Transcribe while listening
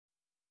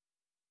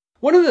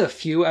One of the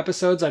few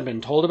episodes I'd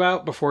been told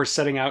about before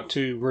setting out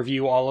to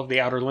review all of the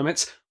Outer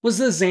Limits was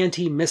the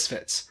Xanti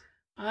Misfits.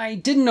 I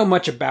didn't know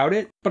much about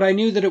it, but I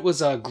knew that it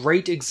was a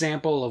great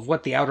example of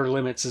what the Outer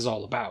Limits is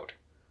all about.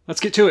 Let's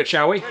get to it,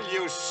 shall we? Will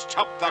you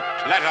stop the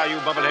clatter, you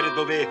bubble-headed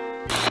booby?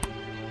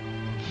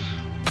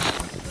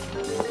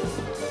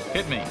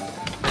 Hit me.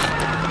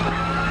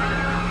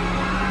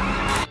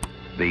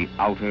 The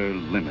Outer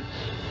Limits.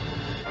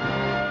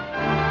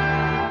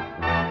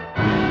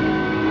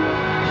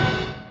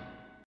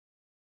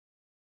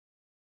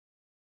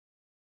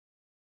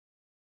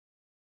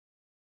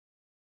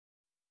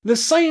 The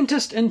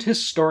scientist and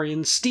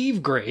historian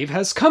Steve Grave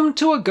has come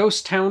to a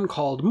ghost town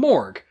called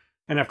Morgue,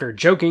 and after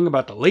joking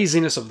about the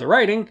laziness of the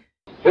writing...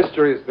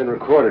 History has been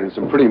recorded in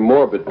some pretty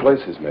morbid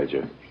places,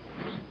 Major.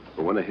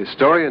 But when a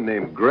historian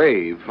named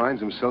Grave finds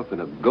himself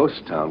in a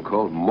ghost town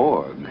called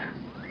Morgue...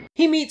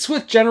 He meets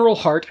with General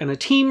Hart and a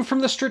team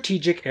from the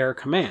Strategic Air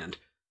Command.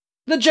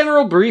 The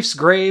General briefs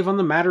Grave on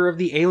the matter of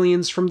the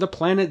aliens from the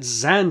planet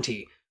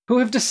Xanti, who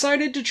have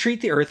decided to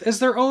treat the Earth as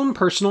their own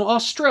personal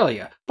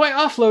Australia by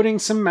offloading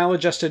some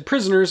maladjusted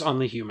prisoners on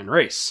the human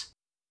race.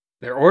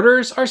 Their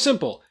orders are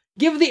simple: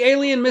 give the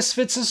alien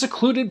misfits a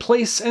secluded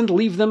place and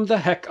leave them the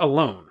heck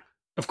alone.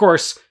 Of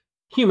course,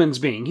 humans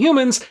being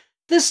humans,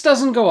 this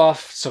doesn't go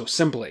off so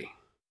simply.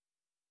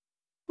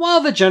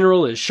 While the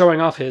General is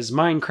showing off his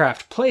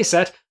Minecraft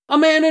playset, a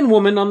man and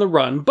woman on the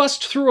run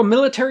bust through a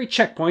military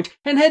checkpoint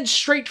and head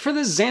straight for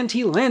the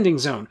Xanti landing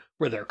zone,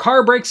 where their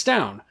car breaks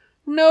down.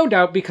 No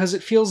doubt because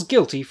it feels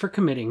guilty for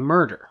committing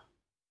murder.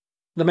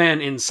 The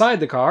man inside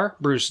the car,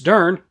 Bruce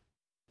Dern,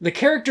 the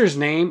character's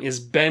name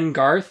is Ben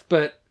Garth,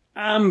 but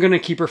I'm gonna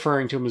keep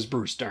referring to him as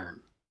Bruce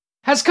Dern,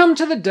 has come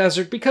to the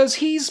desert because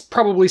he's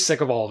probably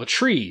sick of all the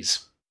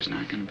trees. There's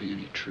not going to be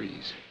any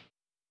trees.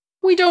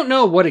 We don't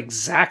know what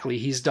exactly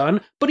he's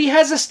done, but he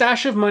has a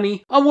stash of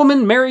money, a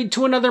woman married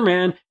to another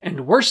man,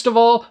 and worst of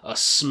all, a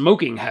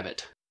smoking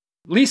habit.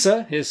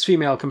 Lisa, his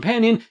female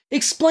companion,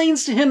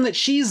 explains to him that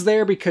she's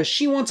there because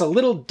she wants a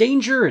little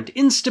danger and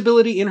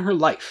instability in her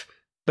life.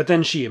 But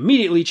then she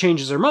immediately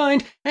changes her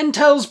mind and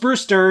tells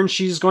Bruce Dern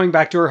she's going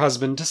back to her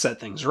husband to set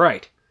things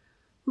right.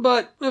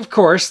 But, of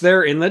course,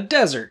 they're in the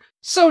desert,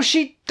 so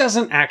she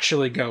doesn't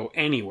actually go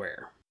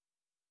anywhere.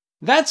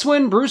 That's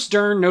when Bruce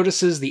Dern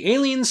notices the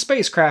alien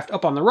spacecraft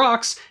up on the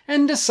rocks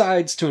and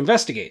decides to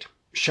investigate,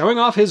 showing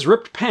off his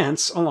ripped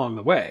pants along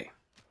the way.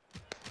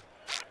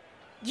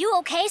 You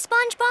okay,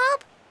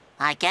 SpongeBob?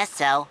 I guess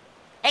so.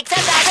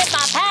 Except I ripped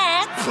my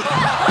pants!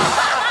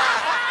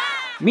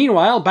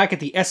 Meanwhile, back at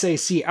the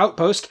SAC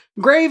outpost,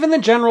 Grave and the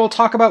General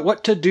talk about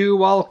what to do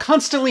while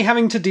constantly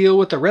having to deal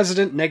with the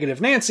resident Negative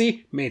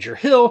Nancy, Major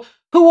Hill,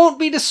 who won't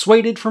be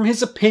dissuaded from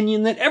his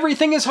opinion that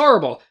everything is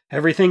horrible,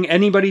 everything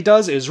anybody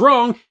does is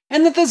wrong,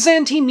 and that the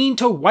Xanti mean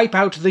to wipe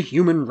out the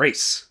human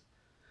race.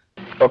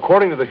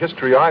 According to the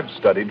history I've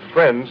studied,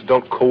 friends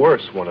don't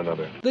coerce one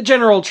another. The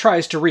General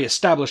tries to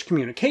re-establish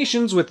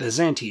communications with the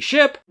Xanti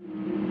ship.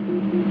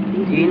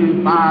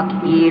 In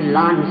bak I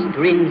lands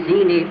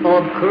drinzini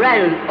ob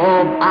krell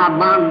ob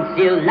amang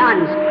zil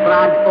lands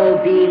brad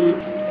obin.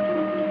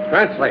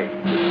 Translate.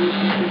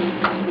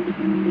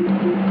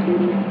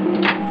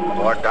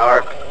 For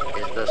dark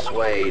is the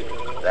swathe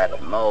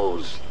that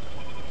mows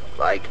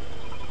like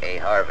a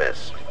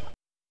harvest.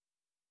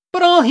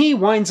 But all he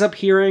winds up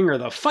hearing are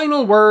the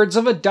final words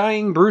of a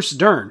dying Bruce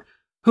Dern,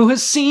 who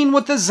has seen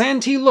what the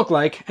Xanti look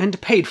like and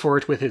paid for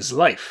it with his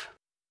life.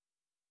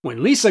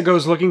 When Lisa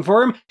goes looking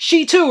for him,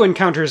 she too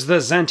encounters the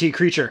Xanti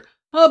creature,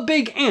 a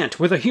big ant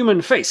with a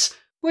human face,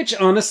 which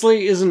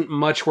honestly isn't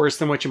much worse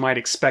than what you might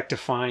expect to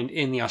find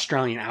in the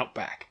Australian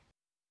outback.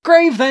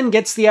 Grave then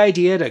gets the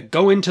idea to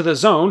go into the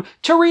zone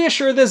to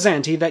reassure the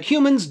Xanti that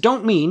humans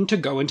don't mean to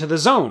go into the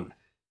zone.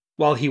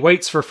 While he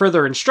waits for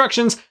further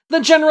instructions, the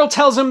General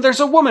tells him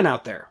there's a woman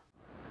out there.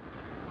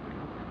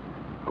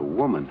 A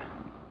woman?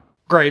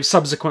 Grave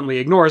subsequently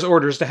ignores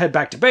orders to head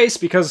back to base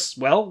because,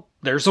 well,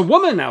 there's a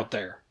woman out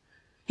there.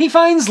 He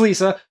finds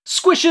Lisa,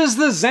 squishes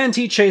the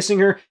Xanti chasing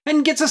her,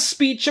 and gets a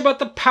speech about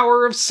the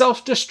power of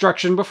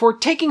self-destruction before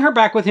taking her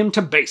back with him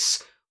to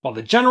base, while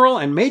the General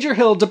and Major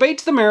Hill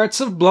debate the merits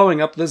of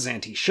blowing up the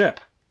Xanti ship.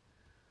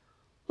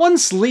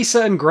 Once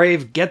Lisa and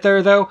Grave get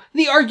there, though,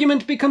 the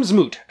argument becomes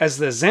moot as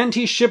the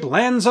Xanti ship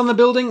lands on the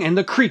building and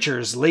the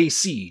creatures lay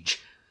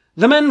siege.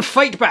 The men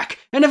fight back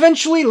and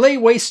eventually lay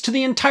waste to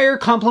the entire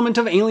complement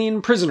of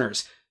alien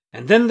prisoners,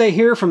 and then they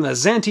hear from the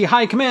Xanti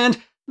High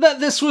Command that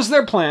this was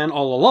their plan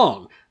all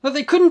along, that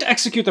they couldn't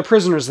execute the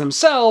prisoners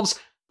themselves,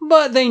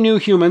 but they knew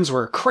humans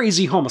were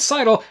crazy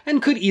homicidal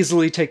and could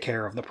easily take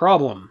care of the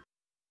problem.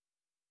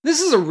 This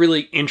is a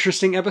really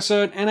interesting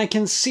episode, and I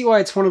can see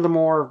why it's one of the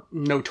more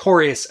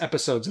notorious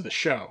episodes of the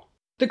show.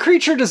 The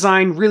creature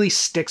design really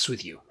sticks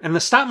with you, and the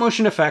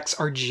stop-motion effects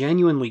are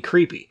genuinely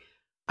creepy.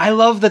 I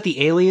love that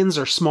the aliens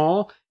are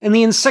small, and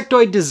the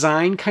insectoid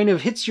design kind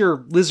of hits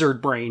your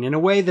lizard brain in a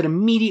way that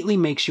immediately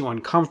makes you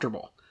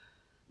uncomfortable.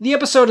 The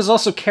episode is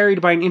also carried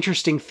by an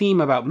interesting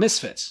theme about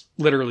misfits,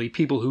 literally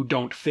people who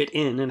don't fit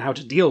in and how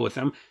to deal with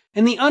them,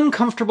 and the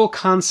uncomfortable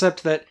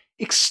concept that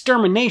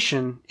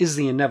extermination is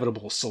the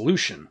inevitable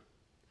solution.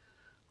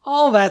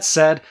 All that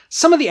said,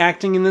 some of the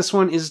acting in this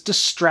one is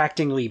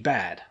distractingly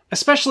bad,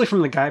 especially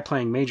from the guy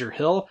playing Major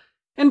Hill,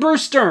 and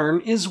Bruce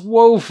Dern is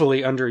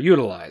woefully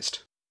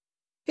underutilized.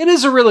 It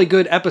is a really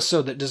good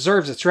episode that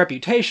deserves its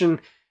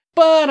reputation,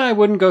 but I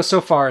wouldn't go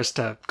so far as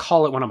to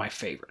call it one of my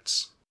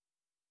favorites.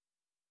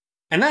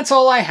 And that's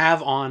all I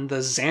have on the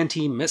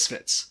Zanty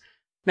Misfits.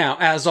 Now,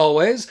 as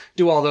always,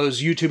 do all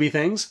those YouTubey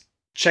things,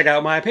 check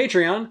out my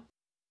Patreon,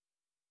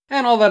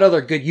 and all that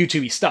other good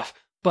YouTubey stuff.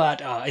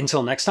 But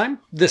until next time,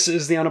 this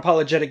is the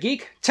Unapologetic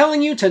Geek,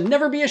 telling you to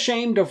never be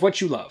ashamed of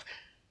what you love,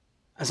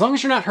 as long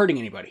as you're not hurting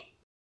anybody.